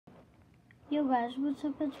Yo guys, what's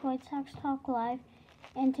up? It's White Sox Talk Live,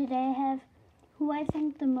 and today I have who I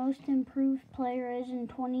think the most improved player is in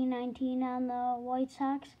 2019 on the White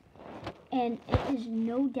Sox, and it is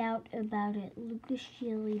no doubt about it, Lucas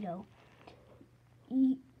Giolito.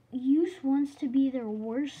 Used once to be their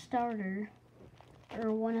worst starter,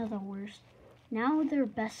 or one of the worst. Now their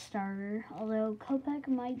best starter, although Kopech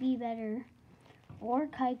might be better, or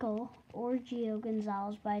Keuchel, or Gio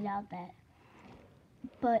Gonzalez, but I doubt that.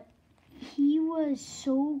 But he was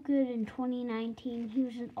so good in 2019. He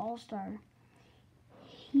was an all-star.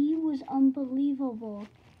 He was unbelievable.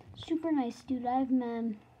 Super nice dude. I've met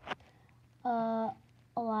him a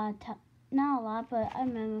lot of times. Not a lot, but I've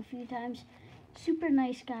met him a few times. Super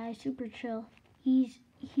nice guy, super chill. He's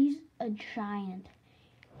a giant.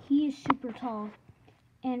 He is super tall.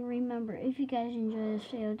 And remember, if you guys enjoy this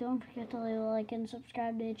video, don't forget to leave a like and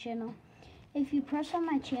subscribe to the channel. If you press on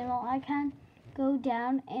my channel icon, go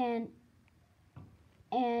down and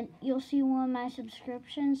you'll see one of my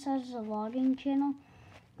subscriptions says a vlogging channel.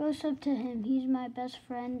 Go sub to him. He's my best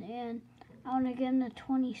friend, and I want to get him to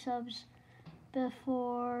 20 subs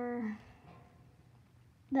before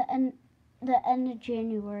the end of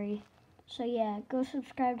January. So yeah, go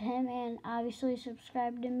subscribe to him, and obviously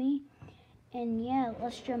subscribe to me. And yeah,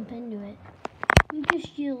 let's jump into it. Lucas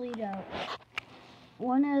Giolito,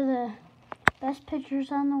 one of the best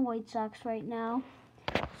pitchers on the White Sox right now.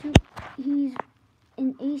 So he's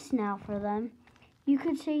an ace now for them. You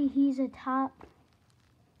could say he's a top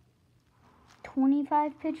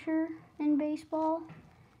 25 pitcher in baseball,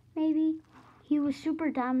 maybe. He was super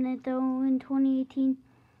dominant though in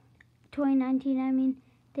 2019.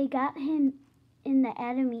 They got him in the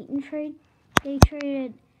Adam Eaton trade. They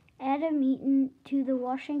traded Adam Eaton to the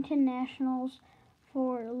Washington Nationals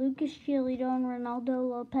for Lucas Giolito and Ronaldo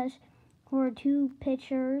Lopez, who are two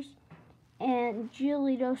pitchers. And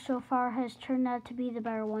Giolito so far has turned out to be the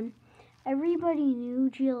better one. Everybody knew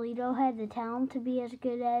Giolito had the talent to be as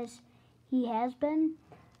good as he has been,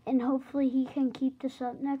 and hopefully he can keep this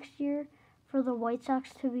up next year for the White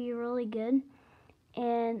Sox to be really good.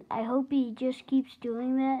 And I hope he just keeps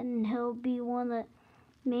doing that, and he'll be one of the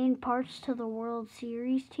main parts to the World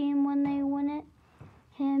Series team when they win it.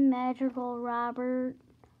 Him, Madrigal, Robert,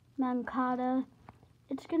 Moncada.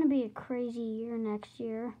 It's going to be a crazy year next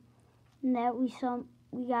year. And that we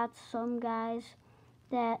got some guys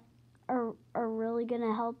that are really going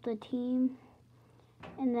to help the team,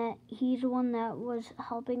 and that he's one that was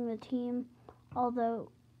helping the team,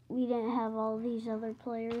 although we didn't have all these other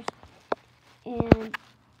players. And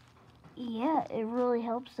yeah, it really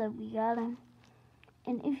helps that we got him.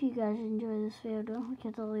 And if you guys enjoy this video, don't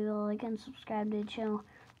forget to leave a like and subscribe to the channel.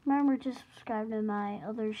 Remember to subscribe to my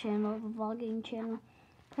other channel, the vlogging channel.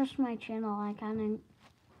 Press my channel icon and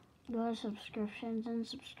go to subscriptions and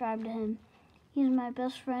subscribe to him. He's my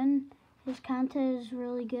best friend. His content is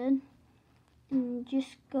really good. And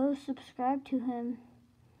just go subscribe to him.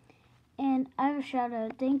 And I have a shout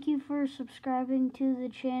out. Thank you for subscribing to the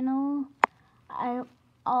channel.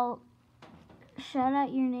 I'll shout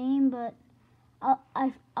out your name, but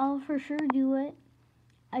I'll for sure do it.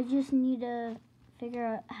 I just need to figure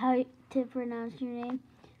out how to pronounce your name.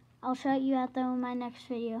 I'll shout you out though in my next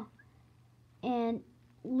video. And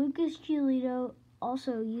Lucas Giolito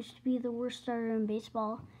also used to be the worst starter in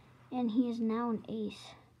baseball, and he is now an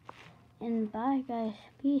ace. And bye guys.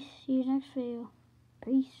 Peace. See you next video.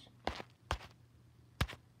 Peace.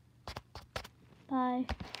 Bye.